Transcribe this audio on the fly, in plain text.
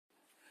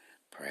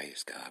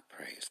Praise God,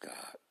 praise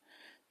God.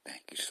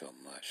 Thank you so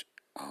much,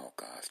 all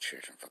God's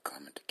children, for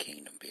coming to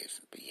Kingdom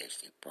Business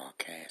BHC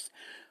broadcast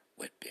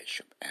with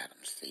Bishop Adam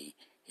C.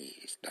 He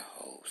is the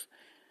host.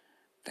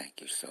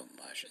 Thank you so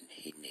much, and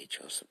he needs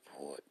your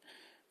support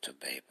to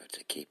be able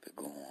to keep it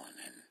going,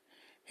 and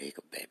he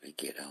could baby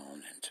get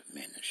on and to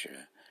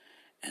minister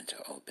and to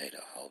obey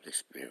the Holy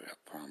Spirit. I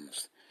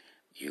promise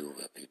you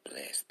will be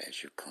blessed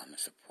as you come and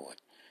support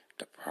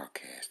the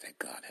broadcast that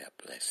God has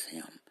blessed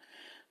him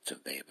to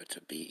be able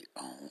to be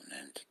on,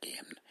 and to give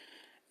him,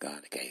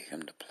 God gave him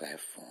the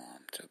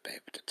platform to be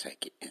able to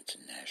take it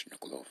international,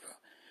 global,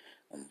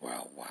 and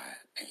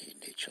worldwide, and he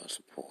needs your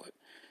support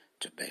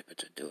to be able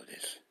to do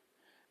this,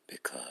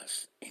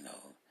 because,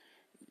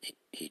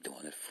 he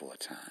doing it full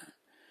time.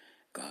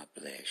 God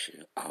bless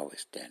you.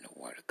 Always stand the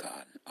word of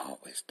God, and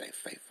always stay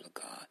faithful to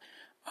God.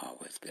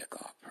 Always give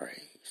God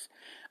praise.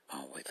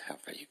 Always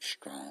have a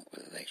strong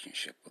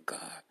relationship with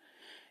God.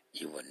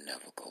 You will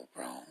never go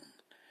wrong.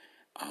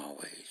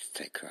 Always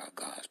take care of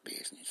God's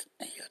business,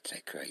 and he'll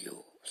take care of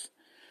yours.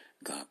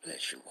 God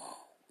bless you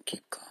all.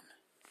 Keep coming.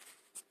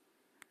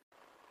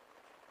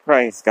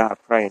 Praise God,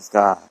 praise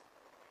God.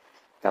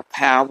 The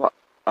power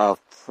of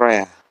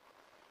prayer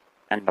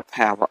and the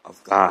power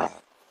of God.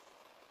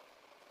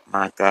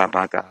 My God,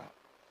 my God.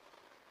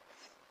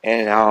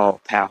 It is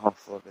all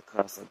powerful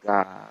because of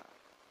God.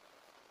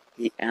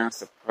 He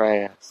answered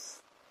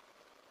prayers.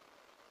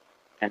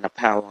 And the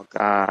power of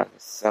God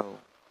is so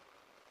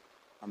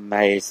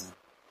amazing.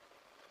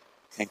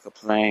 Can't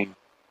complain.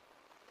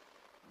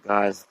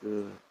 God is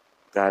good.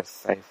 God is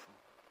faithful.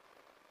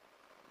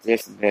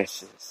 This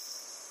message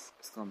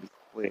is going to be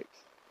quick,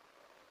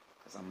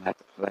 because I'm going to have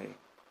to play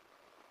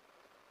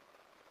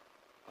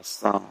a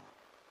song.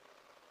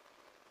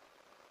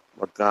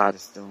 What God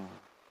is doing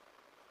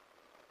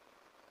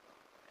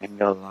in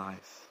your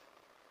life.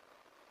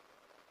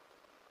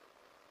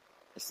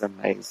 It's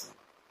amazing.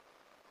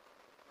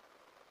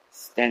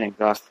 Stand in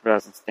God's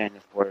presence, stand in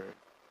His Word,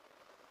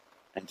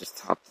 and just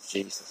talk to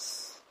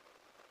Jesus.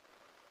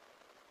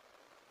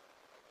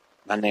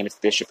 My name is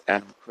Bishop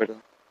Adam Critter.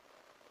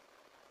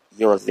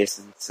 You're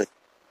listening to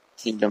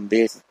Kingdom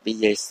Business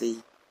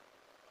BAC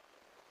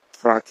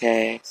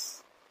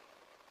broadcast.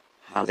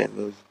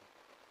 Hallelujah.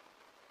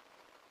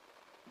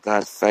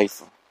 God is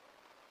faithful.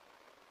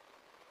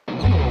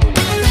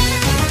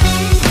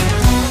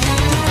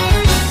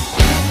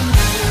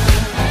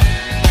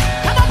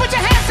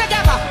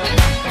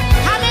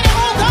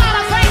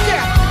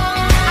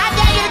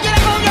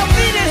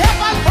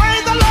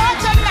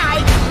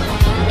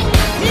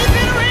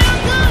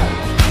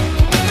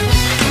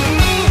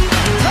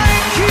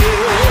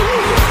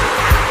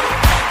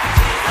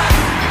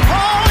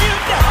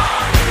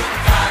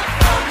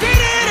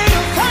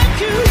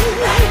 Thank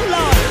you,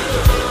 Lord.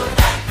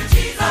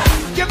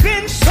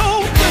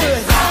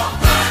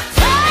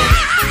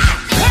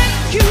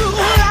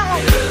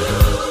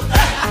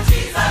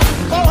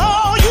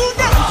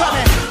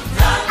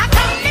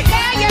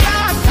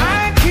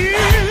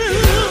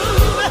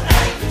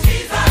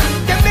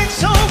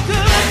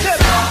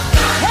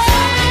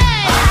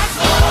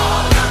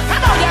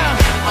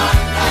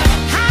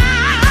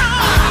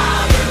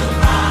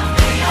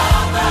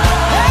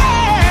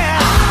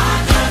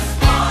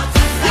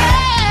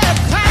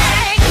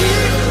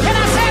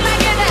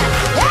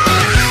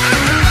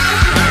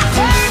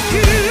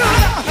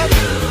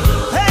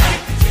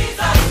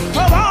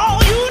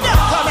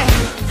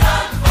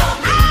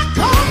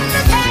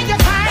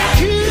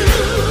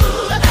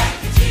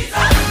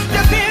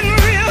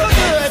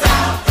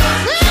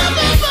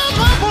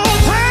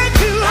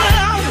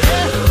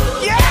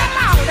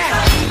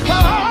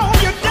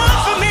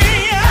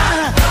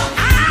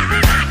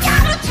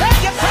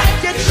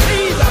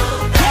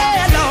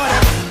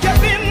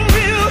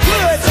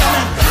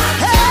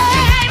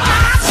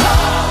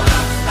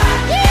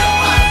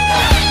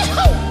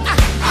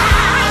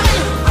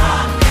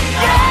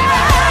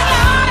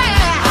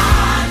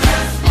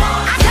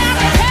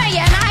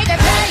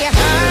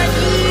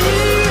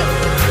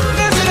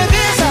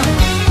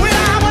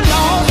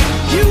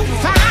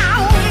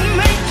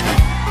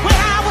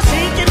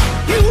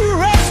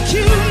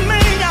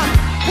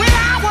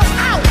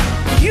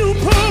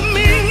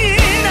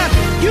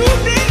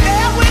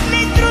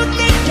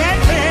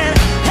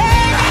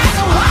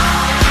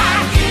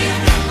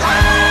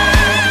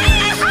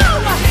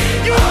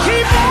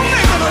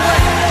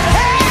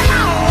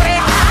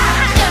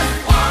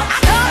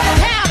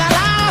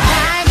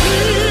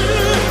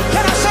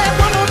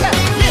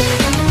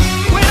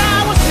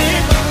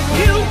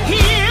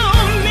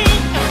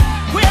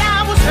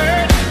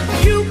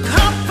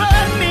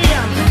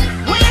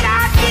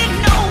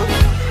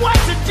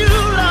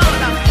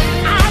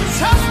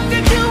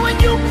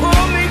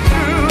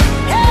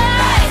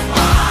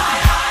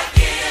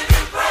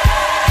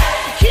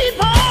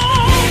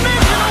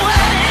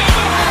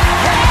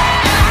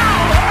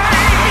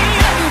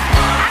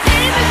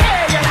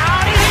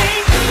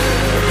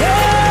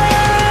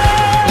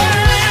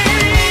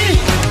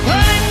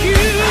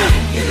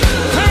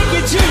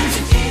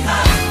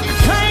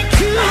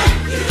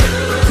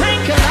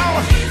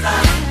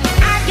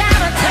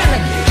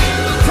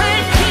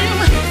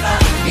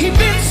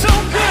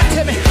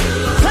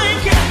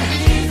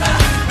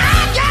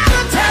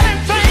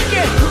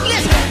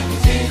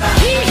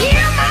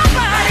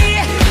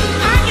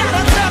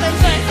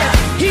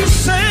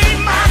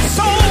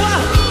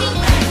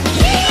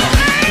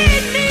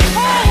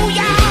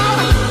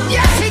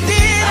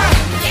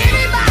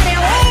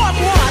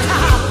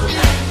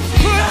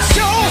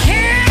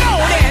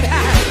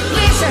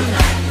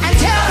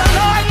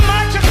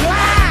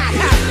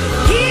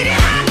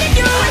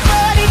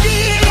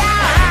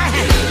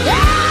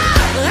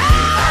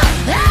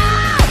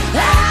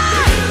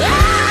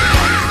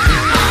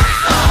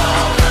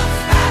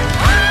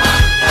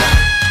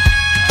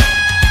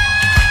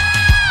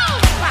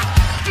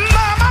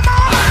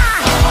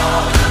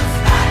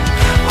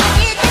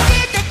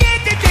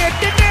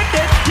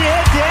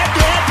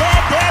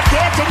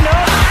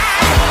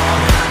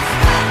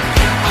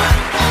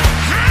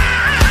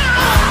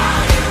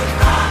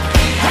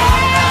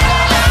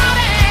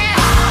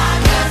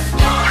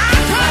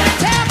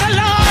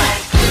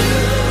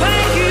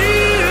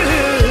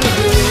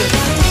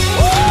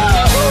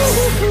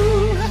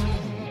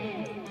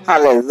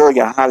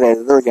 Hallelujah,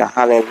 hallelujah,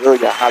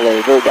 hallelujah,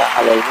 hallelujah,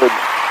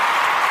 hallelujah.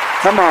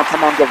 Come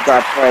on, give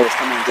God praise.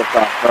 Come on, give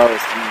God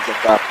praise. Come on, give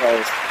God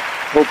praise.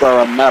 We'll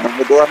go another one.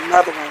 We'll go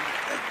another one.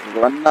 We'll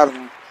go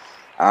another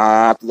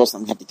one.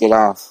 Listen, we have to get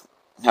off.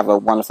 Have a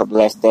wonderful,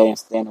 blessed day and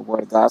stay in the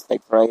Word of God. Stay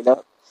prayed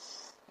up.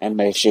 And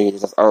make sure you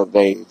just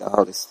obey the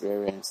Holy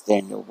Spirit and stay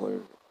in your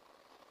Word.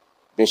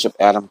 Bishop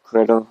Adam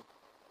Criddle,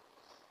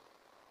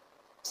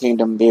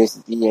 Kingdom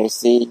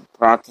Business BAC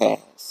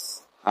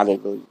broadcast.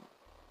 Hallelujah.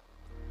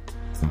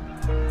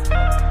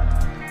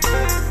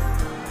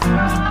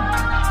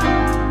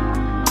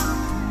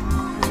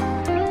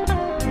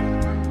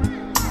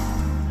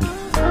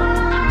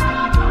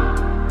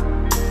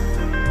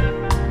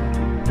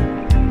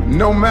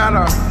 No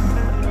matter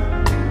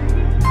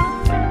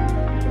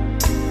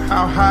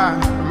how high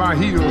my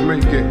heels may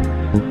get,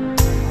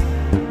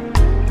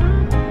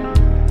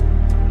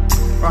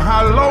 or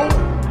how low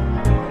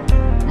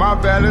my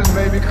valleys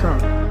may become,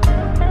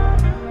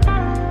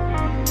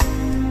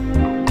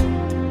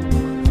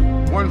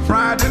 one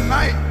Friday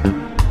night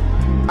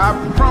I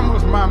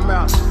promised my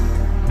master,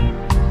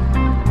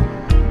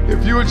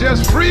 if you would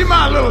just free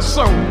my little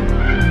soul,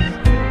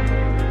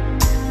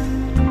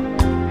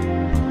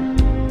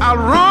 I'll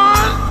run.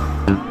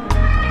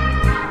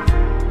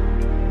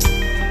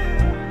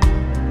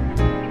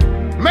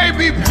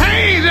 Maybe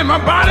pains in my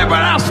body,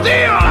 but I'll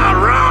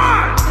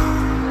run.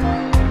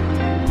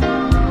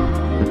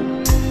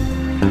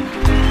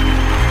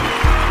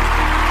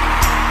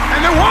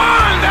 And the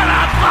one that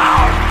I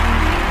thought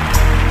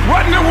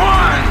wasn't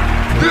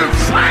the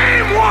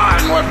same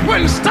one was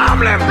putting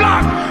stumbling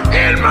blocks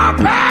in my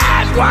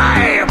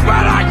pathway,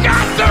 but I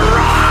got to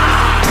run.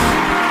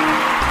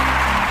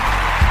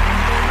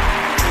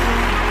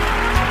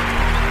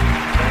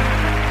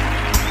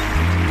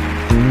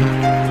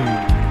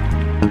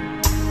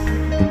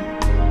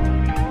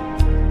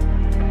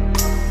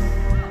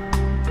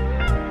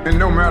 And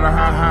no matter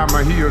how high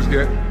my heels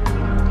get,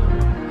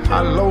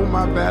 how low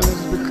my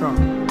valleys become,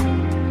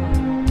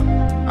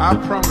 I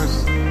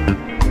promise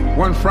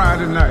one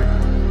Friday night,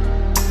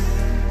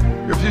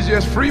 if you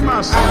just free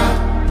my soul,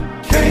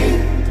 I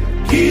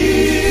can't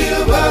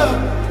give up.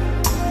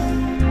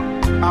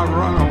 I'll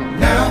run on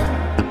now,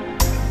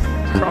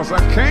 because I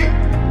can't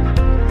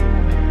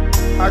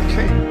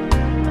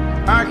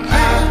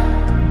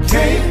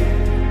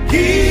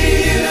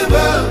give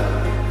up.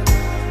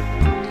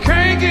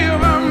 Can't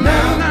give up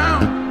now.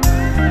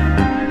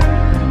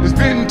 It's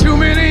been too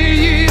many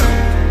years.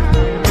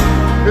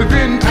 It's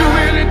been too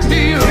many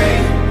tears.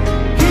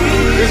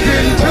 It's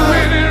been too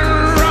many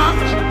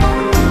rocks.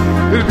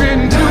 It's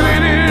been too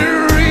many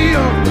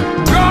real.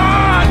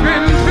 God's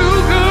been too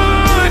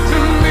good to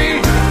me.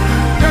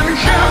 Done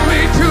kept me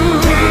too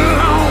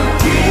long.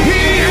 He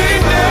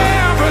ain't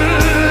never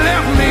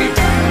left me.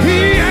 He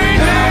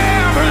ain't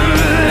never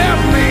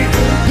left me.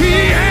 He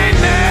ain't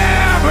never.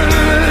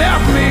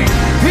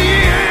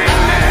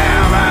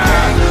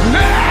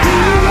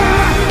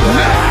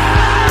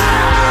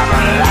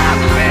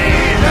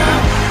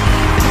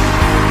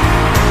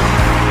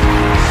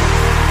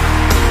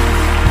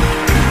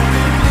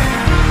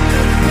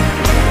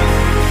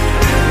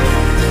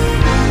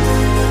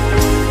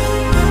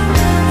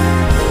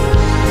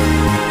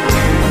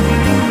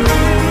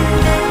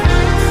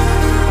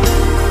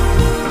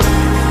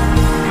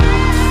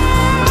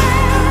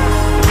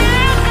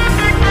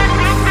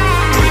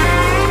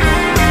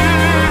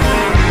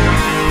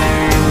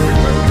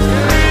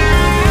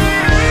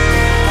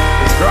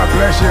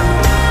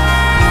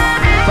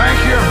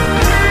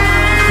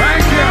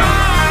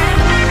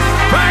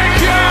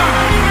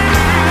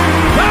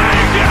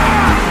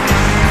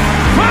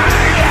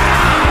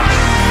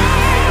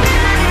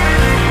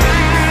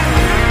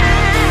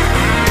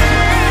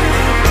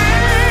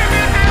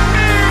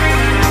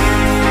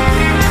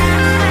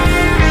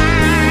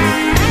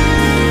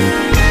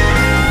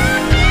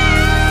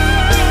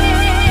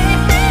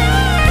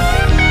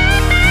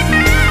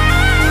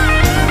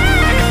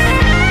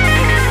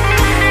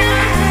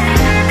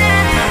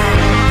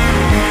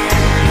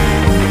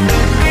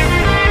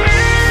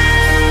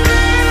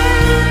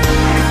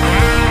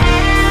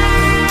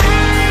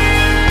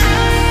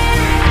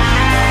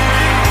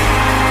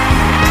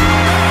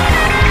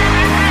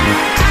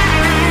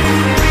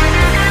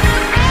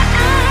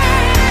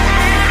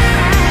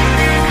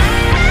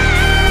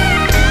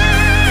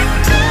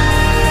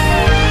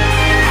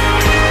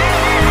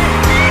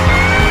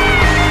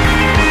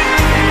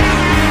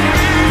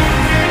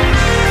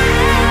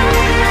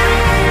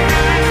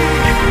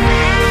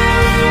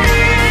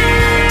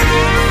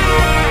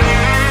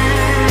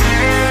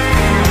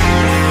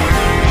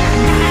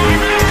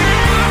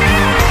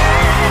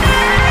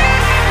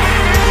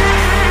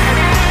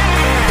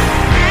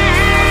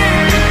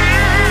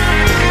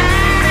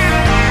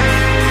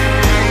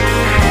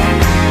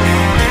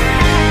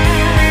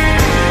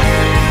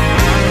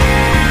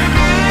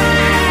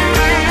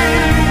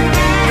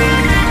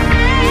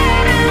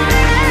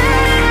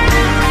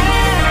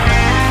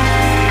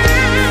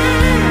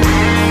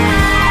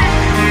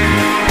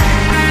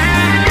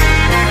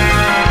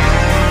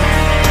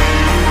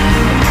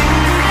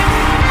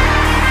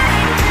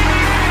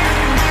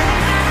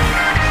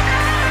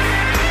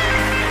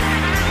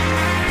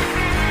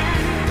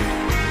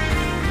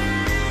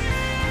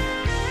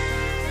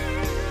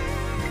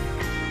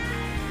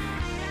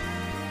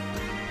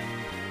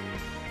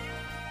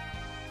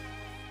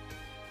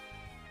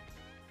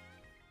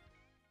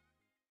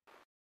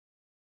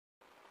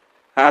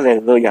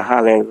 Hallelujah,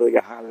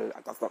 hallelujah, hallelujah.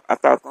 I thought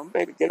I was going to be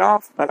able to get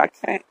off, but I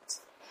can't.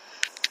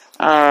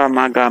 Oh,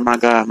 my God, my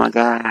God, my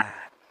God.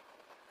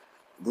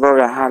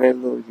 Glory,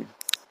 hallelujah.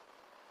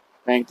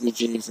 Thank you,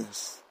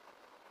 Jesus.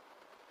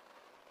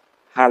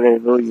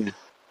 Hallelujah.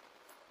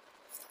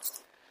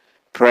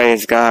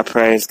 Praise God,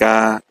 praise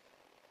God.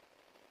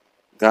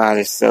 God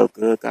is so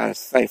good. God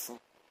is faithful.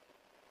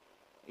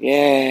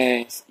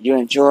 Yes, you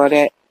enjoy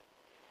that?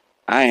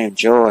 I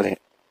enjoyed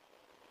it.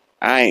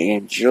 I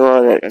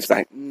enjoyed it. It's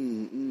like,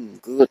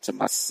 good to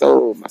my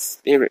soul, my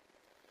spirit.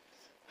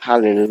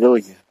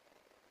 Hallelujah.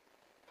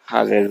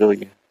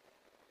 Hallelujah.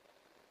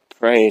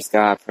 Praise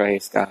God,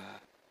 praise God.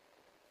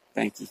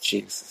 Thank you,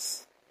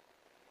 Jesus.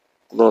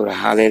 Glory,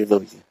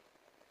 hallelujah.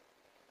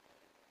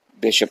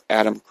 Bishop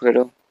Adam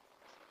Criddle,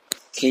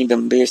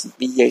 Kingdom Business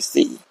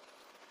BAC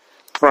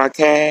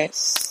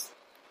broadcast.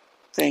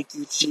 Thank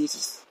you,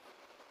 Jesus.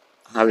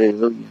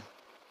 Hallelujah.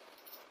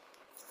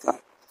 God,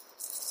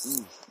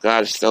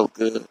 God is so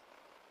good.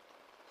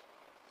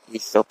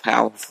 He's so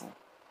powerful.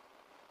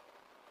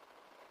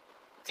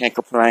 Can't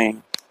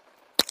complain.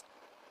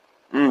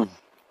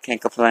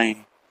 Can't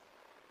complain.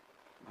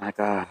 My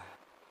God.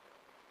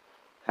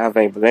 Have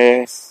a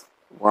blessed,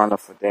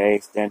 wonderful day.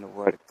 Stand the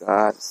word of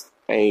God.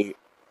 Stay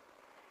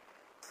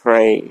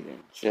prayed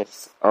and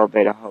just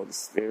obey the Holy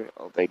Spirit.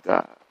 Obey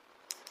God.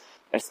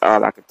 That's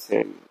all I can tell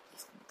you.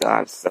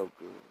 God is so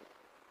good.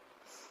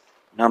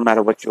 No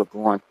matter what you're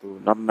going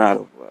through, no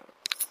matter what.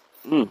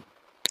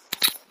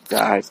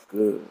 God is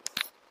good.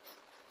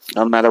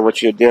 No matter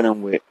what you're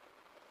dealing with.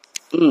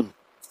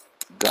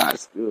 God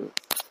is good.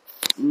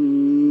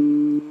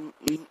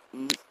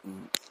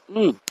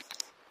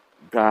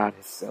 God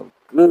is so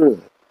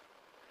good.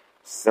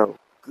 So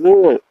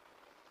good.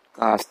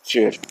 God's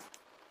children.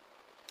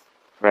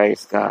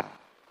 Praise God.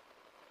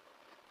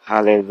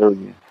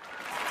 Hallelujah.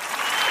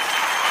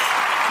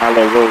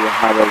 Hallelujah.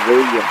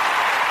 Hallelujah.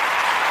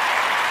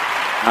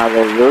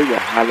 Hallelujah.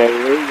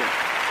 Hallelujah.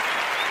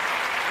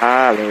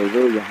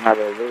 Hallelujah.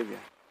 Hallelujah.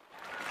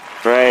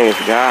 Praise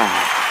God.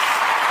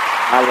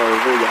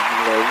 Hallelujah.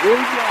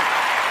 Hallelujah.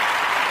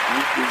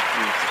 Thank you,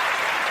 Jesus.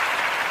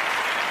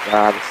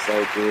 God is so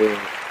good.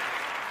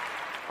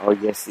 Oh,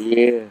 yes, He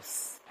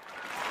is.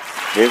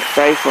 He's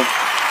faithful.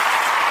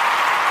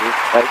 He's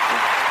faithful.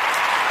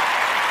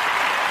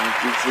 Thank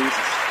you,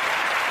 Jesus.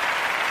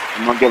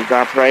 I'm going to give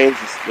God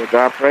praises. Give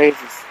God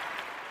praises.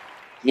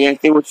 He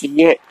ain't through with you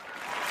yet.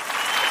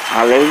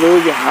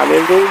 Hallelujah.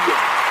 Hallelujah.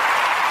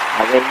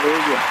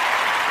 Hallelujah.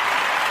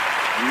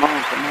 Come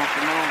on, come on,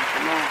 come on,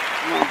 come on,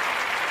 come on.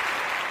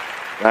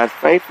 God's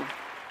faithful.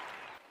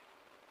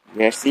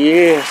 Yes, He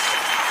is.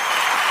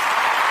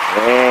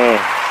 Yeah.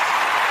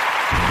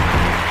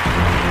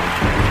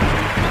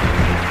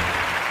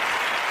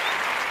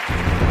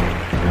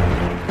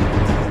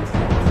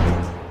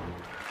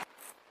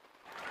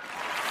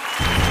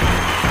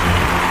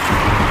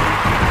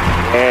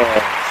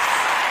 Yes.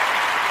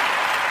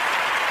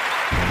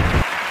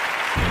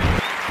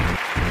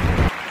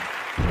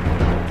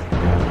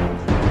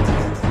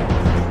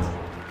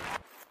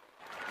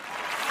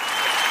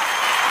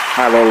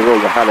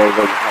 Hallelujah,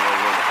 hallelujah,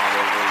 hallelujah,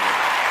 hallelujah.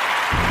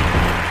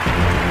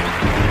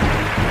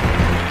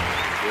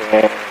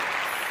 Yes.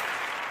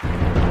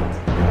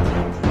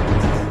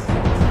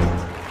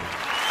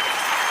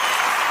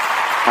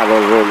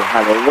 Hallelujah,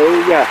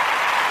 hallelujah.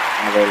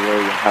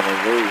 Hallelujah,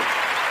 hallelujah.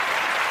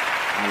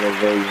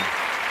 Hallelujah.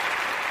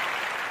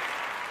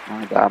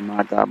 My God,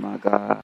 my God, my God.